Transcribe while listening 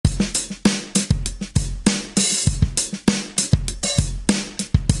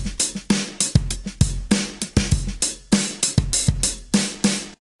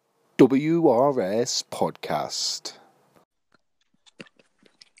WRS Podcast.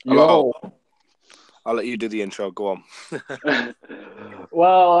 Yo. I'll let you do the intro. Go on.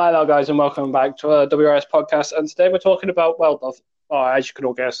 Well, hello guys, and welcome back to WRS Podcast. And today we're talking about, as you can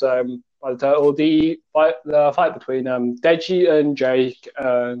all guess, by the title, the fight between Deji and Jake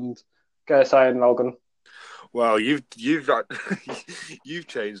and KSI and Logan. Well, you've you've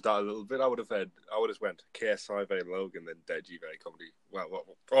changed that a little bit. I would have went KSI v Logan, then Deji v Comedy. Well.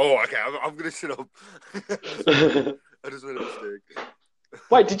 Oh, okay. I'm gonna shut up. I just made a mistake.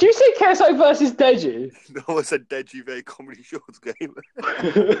 Wait, did you say KSI versus Deji? No, I said Deji v Comedy Shorts Game.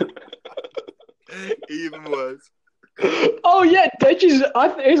 Even worse. Oh yeah, Deji's.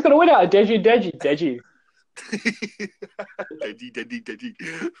 He's gonna win out of Deji. Deji. Deji.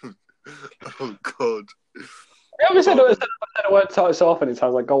 Oh God. I ever said a word so often it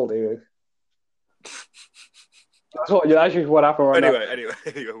sounds like gold, either. That's what happened right now. Anyway,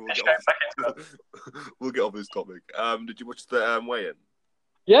 we'll get off this topic. Did you watch the weigh-in?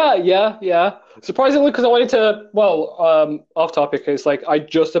 Yeah. Surprisingly, because I wanted to. Off topic. It's like I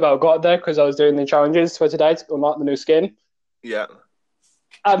just about got there because I was doing the challenges for today to unlock the new skin. Yeah.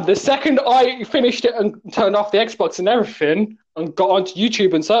 And the second I finished it and turned off the Xbox and everything, and got onto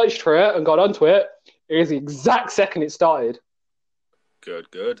YouTube and searched for it and got onto it, it was the exact second it started.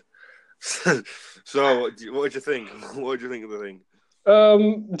 Good. So, what did you think? What did you think of the thing?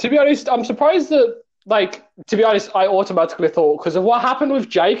 To be honest, I'm surprised that, I automatically thought, because of what happened with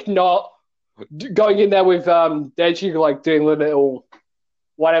Jake not going in there with Deji, doing the little,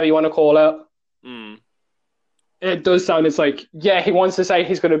 whatever you want to call it. It does sound, it's like, yeah, he wants to say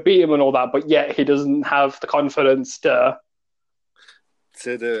he's going to beat him and all that, but yet he doesn't have the confidence to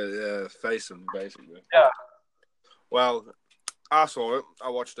face him, basically. Yeah. Well, I saw it. I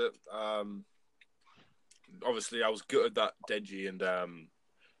watched it. Obviously, I was gutted that Deji and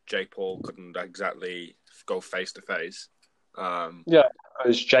Jake Paul couldn't exactly go face to face. Yeah,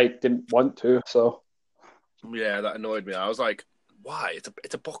 because Jake didn't want to. So yeah, that annoyed me. I was like, why?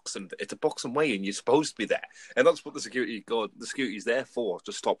 It's a boxing weigh-in. You're supposed to be there, and that's what the security's there for,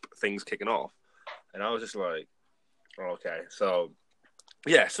 to stop things kicking off. And I was just like, okay, so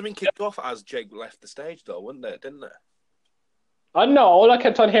yeah, something kicked off as Jake left the stage, though, wasn't it? Didn't it? I don't know. All I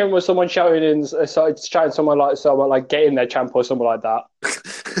kept on hearing was someone shouting someone like "get in there, champ" or something like that.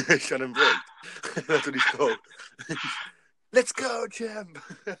 Shannon Briggs. That's what he's called. Let's go, champ.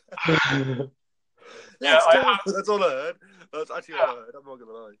 That's all I heard. That's actually what I heard. I'm not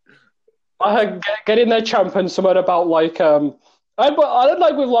gonna lie. I heard get in there, champ, and something about I don't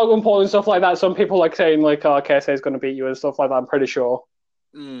like with Logan Paul and stuff like that. Some people saying KSA is going to beat you and stuff like that. I'm pretty sure.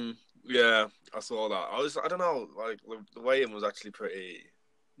 Yeah, I saw that. I don't know, the weigh-in was actually pretty.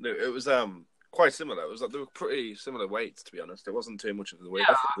 It was quite similar. It was they were pretty similar weights, to be honest. It wasn't too much of the weight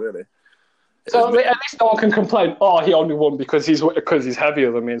difference, really. So at least no one can complain. Oh, he only won because he's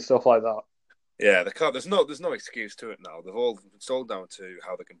heavier than me and stuff like that. Yeah, there's no excuse to it now. It's all down to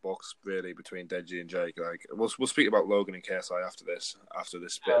how they can box, really, between Deji and Jake. We'll speak about Logan and KSI after this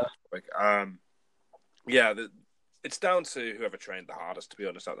bit. It's down to whoever trained the hardest, to be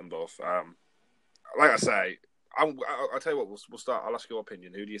honest, at them both. Like I say, I'll tell you what, we'll start. I'll ask your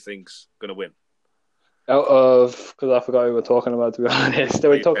opinion. Who do you think's going to win? Because I forgot who we were talking about, to be honest.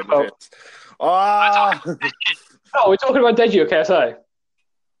 We're talking about... No, we're talking about Deji or KSI.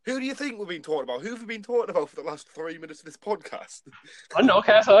 Who do you think we've been talking about? Who have we been talking about for the last 3 minutes of this podcast? I know,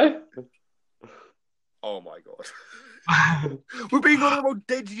 KSI. Oh my God. We've been talking about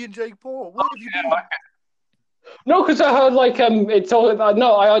Deji and Jake Paul. What have you done? No, because I heard it's all.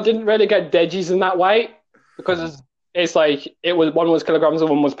 No, I didn't really get Deji's in that weight because it's one was kilograms and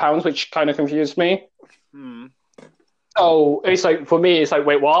one was pounds, which kind of confused me. So it's for me, it's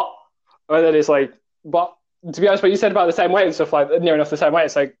wait, what? And then it's but to be honest, what you said about the same weight and stuff near enough the same weight.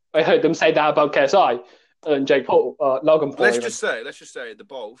 It's I heard them say that about KSI and Jake Paul, Logan Paul. Let's just say they're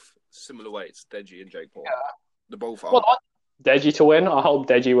both similar weights, Deji and Jake Paul. Yeah. They're both are. Well, I want Deji to win. I hope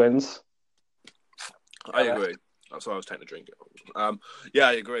Deji wins. I agree. That's why I was taking a drink. Yeah,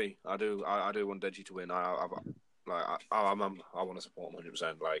 I agree. I do want Deji to win. I want to support him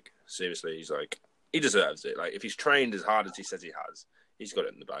 100%. Seriously, he deserves it. If he's trained as hard as he says he has, he's got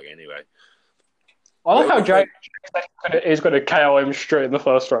it in the bag anyway. I like how Jake is going to KO him straight in the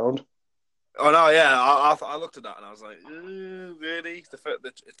first round. Oh no, yeah. I looked at that and I was like, really?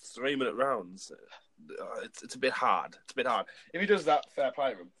 It's 3-minute rounds. It's a bit hard. If he does that, fair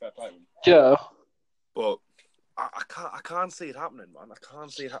play him. Yeah. But I can't see it happening, man. I can't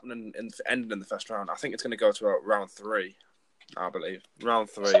see it happening ending in the first round. I think it's going to go to round 3, I believe. Round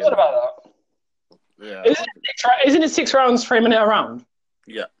 3. Something about that. Yeah. Isn't it 6 rounds, 3 minute a round?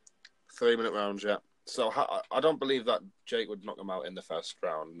 Yeah. 3-minute rounds, yeah. So I don't believe that Jake would knock him out in the first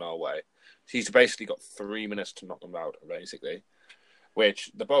round. No way. He's basically got 3 minutes to knock him out, basically.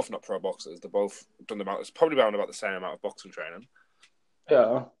 Which they're both not pro boxers. They're both done about. It's probably around about the same amount of boxing training.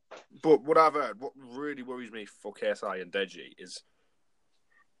 Yeah. But what I've heard, what really worries me for KSI and Deji is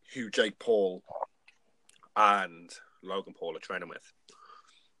who Jake Paul and Logan Paul are training with.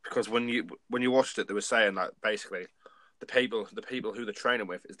 Because when you watched it, they were saying that basically the people who they're training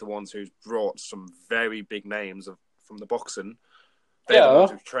with is the ones who's brought some very big names from the boxing. They're the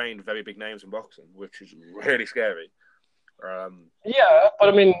ones who've trained very big names in boxing, which is really scary. Yeah, but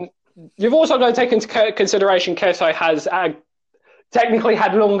I mean, you've also got to take into consideration KSI has technically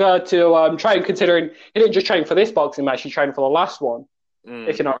had longer to train, considering he didn't just train for this boxing match; he trained for the last one.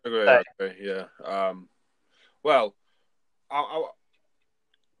 If you're not, agree, yeah. Well, I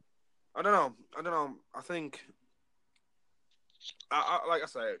don't know. I think, like I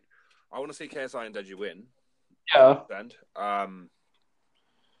say, I want to see KSI and Deji win. Yeah.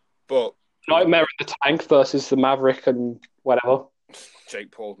 But Nightmare in the Tank versus the Maverick and whatever.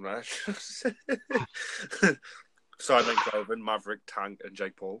 Jake Paul match. Simon Cloven, Maverick, Tank, and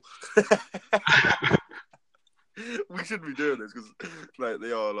Jake Paul. We shouldn't be doing this because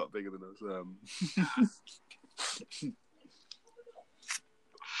they are a lot bigger than us.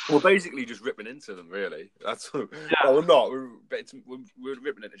 We're basically just ripping into them, really. That's well, we're not. We're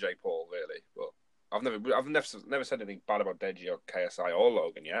ripping into Jake Paul, really. But I've never said anything bad about Deji or KSI or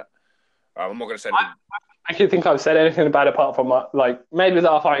Logan yet. I'm not going to say anything. I don't think I've said anything bad apart from maybe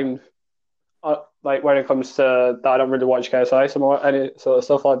that I find when it comes to that I don't really watch KSI some more, any sort of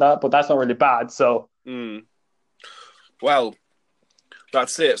stuff like that. But that's not really bad. So. Well,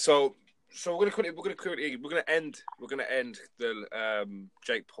 that's it. So we're gonna end the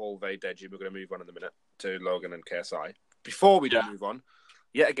Jake Paul v Deji. We're gonna move on in a minute to Logan and KSI. Before we do move on,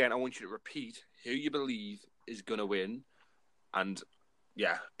 yet again, I want you to repeat who you believe is gonna win, and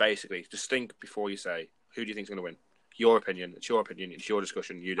basically just think before you say who do you think is gonna win. Your opinion. It's your opinion. It's your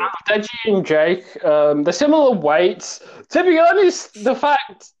discussion. You do. Deji and Jake, they're similar weights. To be honest, the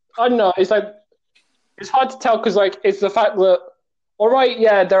fact I don't know, it's hard to tell because it's the fact that. All right,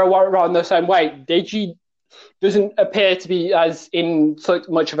 they're around the same weight. Deji doesn't appear to be as in so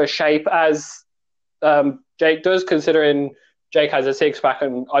much of a shape as Jake does, considering Jake has a six-pack,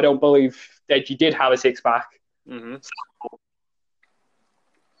 and I don't believe Deji did have a six-pack. Mm-hmm. So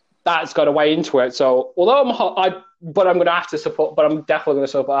that's got to weigh into it. So, although I'm going to have to support, but I'm definitely going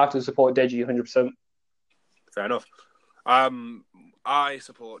to have to support Deji 100%. Fair enough. I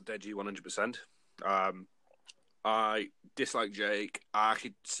support Deji 100%. I dislike Jake. I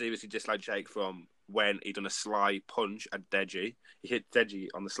actually seriously dislike Jake from when he done a sly punch at Deji. He hit Deji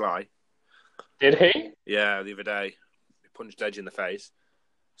on the sly. Did he? Yeah, the other day. He punched Deji in the face.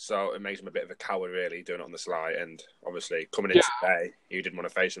 So it makes him a bit of a coward, really, doing it on the sly. And obviously, coming in today, he didn't want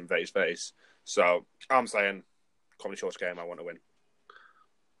to face him face. So I'm saying, comedy shorts game, I want to win.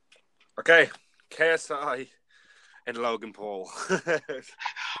 Okay, KSI and Logan Paul.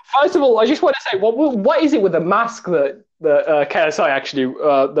 First of all, I just want to say, what is it with the mask that KSI actually,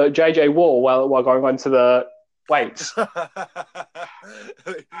 that JJ wore while going on to the weights? That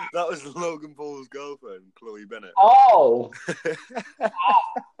was Logan Paul's girlfriend, Chloe Bennett. Oh.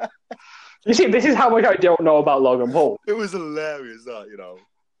 You see, this is how much I don't know about Logan Paul. It was hilarious, that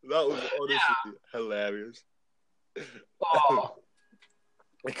was honestly hilarious. Oh.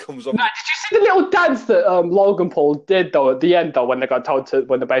 It comes up. Now, did you see the little dance that Logan Paul did though at the end though when they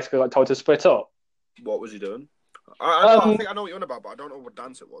basically got told to split up? What was he doing? I think I know what you're on about, but I don't know what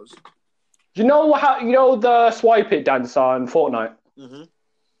dance it was. Do you know the swipe it dance on Fortnite? Mm-hmm.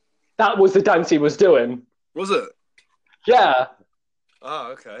 That was the dance he was doing. Was it? Yeah.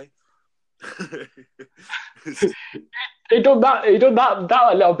 Oh, okay. He done that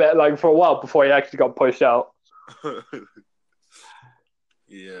a little bit for a while before he actually got pushed out.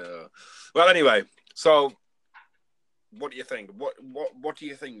 Yeah. Well, anyway, so what do you think? What do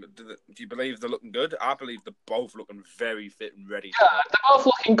you think? Do you believe they're looking good? I believe they're both looking very fit and ready. Yeah, they're both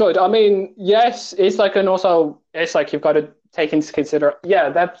looking good. I mean, yes, it's you've got to take into consider.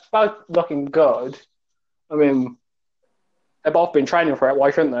 Yeah, they're both looking good. I mean, they've both been training for it.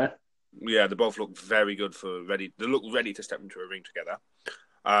 Why shouldn't they? Yeah, they both look very good ready. They look ready to step into a ring together.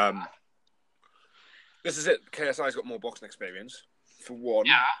 This is it. KSI's got more boxing experience. For one,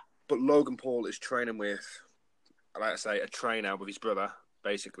 but Logan Paul is training with, like I say, a trainer with his brother,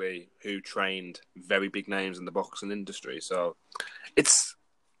 basically, who trained very big names in the boxing industry. So,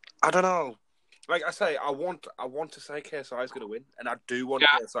 I don't know. Like I say, I want to say KSI is going to win, and I do want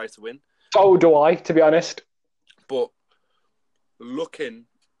KSI to win. So do I, to be honest. But looking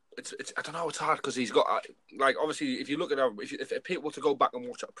it's I don't know. It's hard because he's got like obviously if you look at if people were to go back and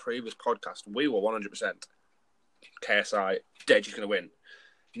watch our previous podcast, we were 100% KSI Deji's going to win.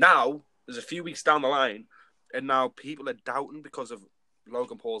 Now there's a few weeks down the line, and now people are doubting because of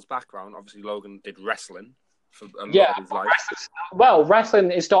Logan Paul's background. Obviously, Logan did wrestling for a lot of his life.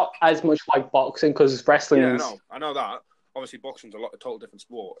 Wrestling is not as much like boxing because wrestling. Yeah, I know that. Obviously, boxing's a total different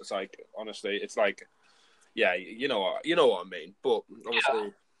sport. It's like honestly, it's like, yeah, you know what I mean. But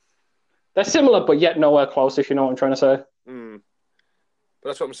obviously, they're similar, but yet nowhere close. If you know what I'm trying to say. But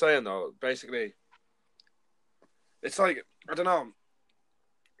that's what I'm saying, though. Basically, it's like I don't know.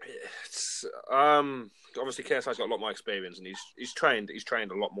 It's obviously KSI's got a lot more experience, and he's trained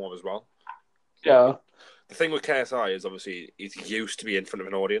a lot more as well. Yeah. The thing with KSI is obviously he's used to be in front of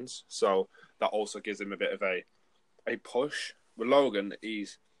an audience, so that also gives him a bit of a push. With Logan,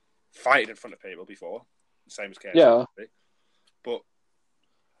 he's fighted in front of people before, same as KSI. Yeah. But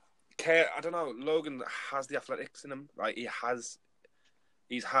I don't know. Logan has the athletics in him. Like he's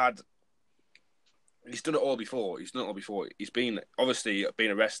done it all before. He's been obviously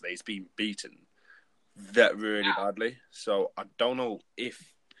being a wrestler. He's been beaten that really badly. So I don't know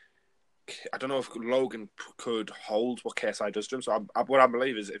if Logan could hold what KSI does to him. So what I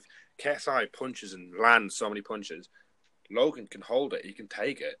believe is if KSI punches and lands so many punches, Logan can hold it. He can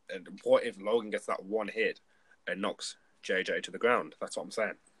take it. And what if Logan gets that one hit and knocks JJ to the ground? That's what I'm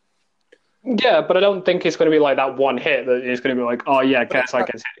saying. Yeah, but I don't think it's going to be like that one hit that is going to be like, oh yeah, KSI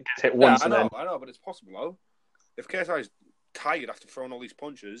gets hit once. I know, but it's possible though. If KSI's tired after throwing all these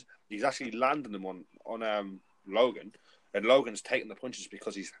punches, he's actually landing them on Logan, and Logan's taking the punches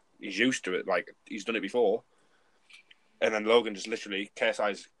because he's used to it, like he's done it before. And then Logan just literally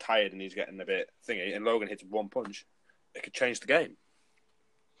KSI's tired and he's getting a bit thingy, and Logan hits one punch, it could change the game.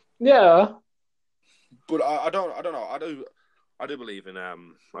 Yeah, but I don't know. I do believe in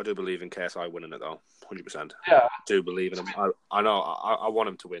KSI winning it though, 100%. Yeah, I do believe in him. I know. I want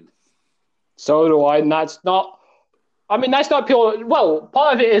him to win. So do I, and that's not. I mean, that's not pure. Well,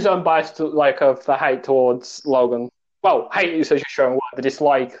 part of it is unbiased, like of the hate towards Logan. Well, hate is such a strong word. The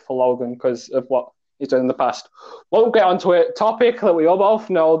dislike for Logan because of what he's done in the past. We'll get onto it. Topic that we all both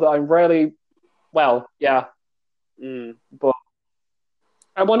know that I'm really, well, yeah. But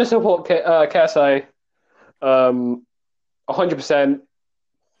I want to support KSI. 100%.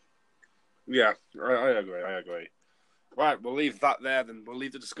 Yeah, I agree. Right, we'll leave that there then. We'll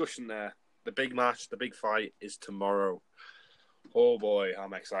leave the discussion there. The big match, the big fight is tomorrow. Oh boy,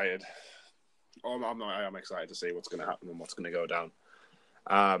 I'm excited. I'm excited to see what's going to happen and what's going to go down.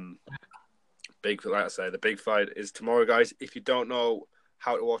 Like I say, the big fight is tomorrow, guys. If you don't know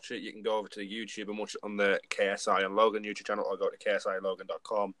how to watch it, you can go over to YouTube and watch it on the KSI and Logan YouTube channel, or go to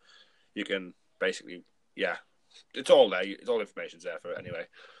ksilogan.com. You can basically, it's all there. It's all information's there for it anyway.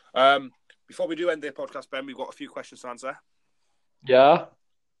 Before we do end the podcast, Ben, we've got a few questions to answer. Yeah.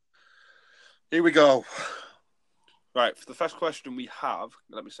 Here we go. Right, for the first question we have,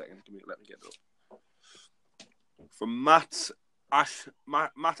 let me get it up. From Matt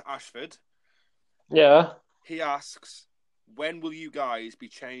Ashford. Yeah. He asks, when will you guys be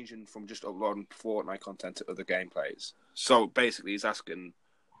changing from just uploading Fortnite content to other gameplays? So basically, he's asking,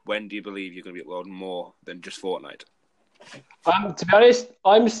 when do you believe you're going to be uploading more than just Fortnite? To be honest,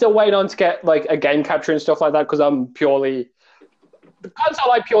 I'm still waiting on to get like a game capture and stuff like that because the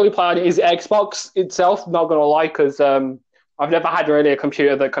console I purely play on is Xbox itself. Not gonna lie, because I've never had really a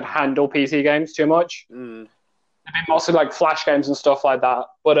computer that could handle PC games too much. They've been mostly like Flash games and stuff like that.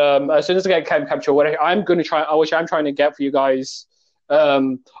 But as soon as I get game capture, I'm trying to get for you guys.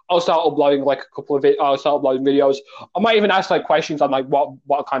 I'll start uploading like a couple of it. I'll start uploading videos. I might even ask like questions on like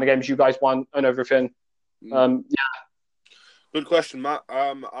what kind of games you guys want and everything. Yeah. Good question, Matt.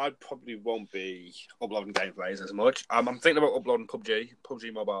 I probably won't be uploading gameplays as much. I'm thinking about uploading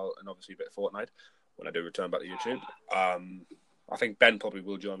PUBG Mobile, and obviously a bit of Fortnite when I do return back to YouTube. I think Ben probably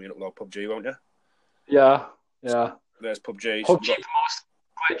will join me and upload PUBG, won't you? Yeah. There's PUBG. PUBG is the most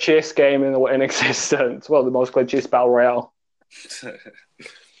glitchiest game in existence. Well, the most glitchiest battle royale.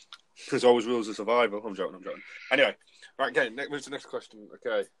 There's always rules of survival. I'm joking. Anyway. Right, okay, move to the next question.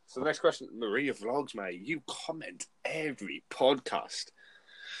 Okay, so the next question, Maria Vlogs, mate. You comment every podcast.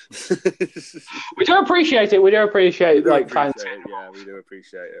 We do appreciate it. Fans. Yeah, we do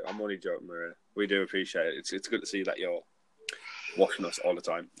appreciate it. I'm only joking, Maria. We do appreciate it. It's good to see that you're watching us all the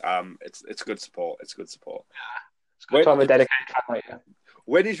time. It's good support. It's good support. Yeah, it's good to have a dedicated fan like you.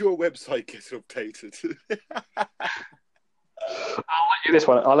 When is your website getting updated?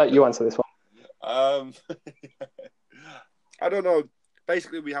 I'll let you answer this one. I don't know.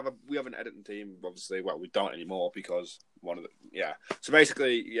 basically we have an editing team. Obviously, well, we don't anymore because So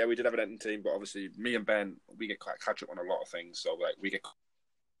basically, we did have an editing team, but obviously, me and Ben, we get quite catch up on a lot of things. So like we get.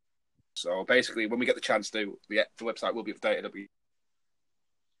 So basically, when we get the chance to, the website will be updated. It'll be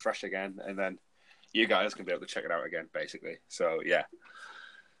fresh again, and then you guys can be able to check it out again. Basically, so yeah.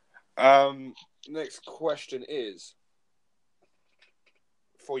 Next question is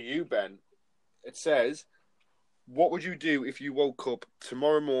for you, Ben. It says, what would you do if you woke up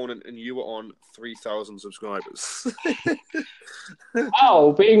tomorrow morning and you were on 3,000 subscribers?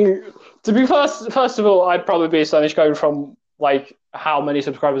 Wow, to be first of all, I'd probably be astonished going from like how many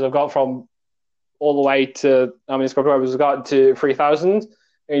subscribers I've got from all the way to how many subscribers I've got to 3,000, and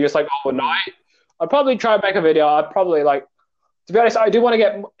you're just like overnight. I'd probably try and make a video. I'd probably like, to be honest, I do want to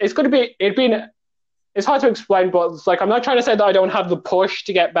get. It's hard to explain, but it's like I'm not trying to say that I don't have the push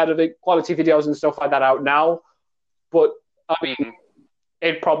to get better quality videos and stuff like that out now. But I mean,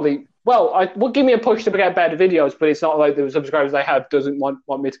 it probably it would give me a push to get better videos. But it's not like the subscribers I have doesn't want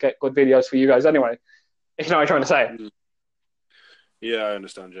me to get good videos for you guys anyway. If you know what I'm trying to say. Yeah, I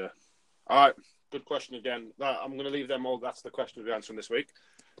understand. Yeah. All right. Good question again. I'm going to leave them all. That's the question we're answering this week.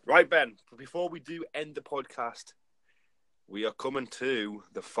 Right, Ben. Before we do end the podcast, we are coming to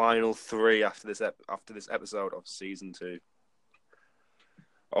the final 3 after this episode of season 2.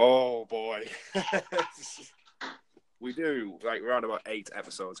 Oh boy, we do like around about 8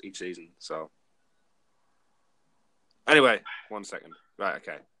 episodes each season. So, anyway, 1 second. Right,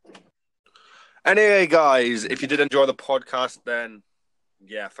 okay. Anyway, guys, if you did enjoy the podcast, then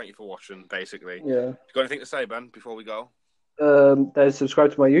thank you for watching. Basically, You got anything to say, Ben, before we go? Then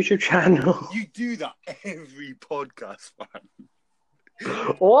subscribe to my YouTube channel. You do that every podcast,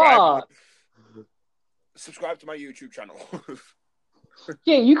 man. What? Subscribe to my YouTube channel.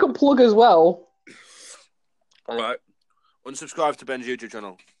 Yeah, you can plug as well. All right. Unsubscribe to Ben's YouTube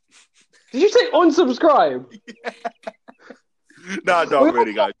channel. Did you say unsubscribe? No, don't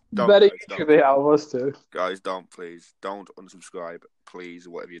really, guys. Better YouTube out of us too. Guys, please don't unsubscribe. Please,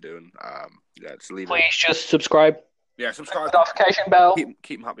 whatever you're doing, just leave it. Please just subscribe. Yeah, subscribe. Notification bell.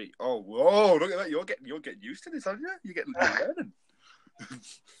 Keep them happy. Oh, whoa! Look at that. You're getting used to this, aren't you? You're learning.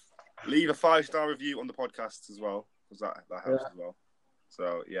 Leave a 5-star review on the podcast as well, because that helps as well.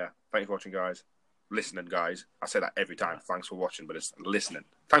 So thank you for watching, guys. Listening, guys. I say that every time. Thanks for watching, but it's listening.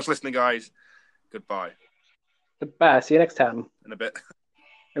 Thanks for listening, guys. Goodbye. Goodbye. See you next time. In a bit.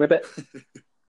 In a bit.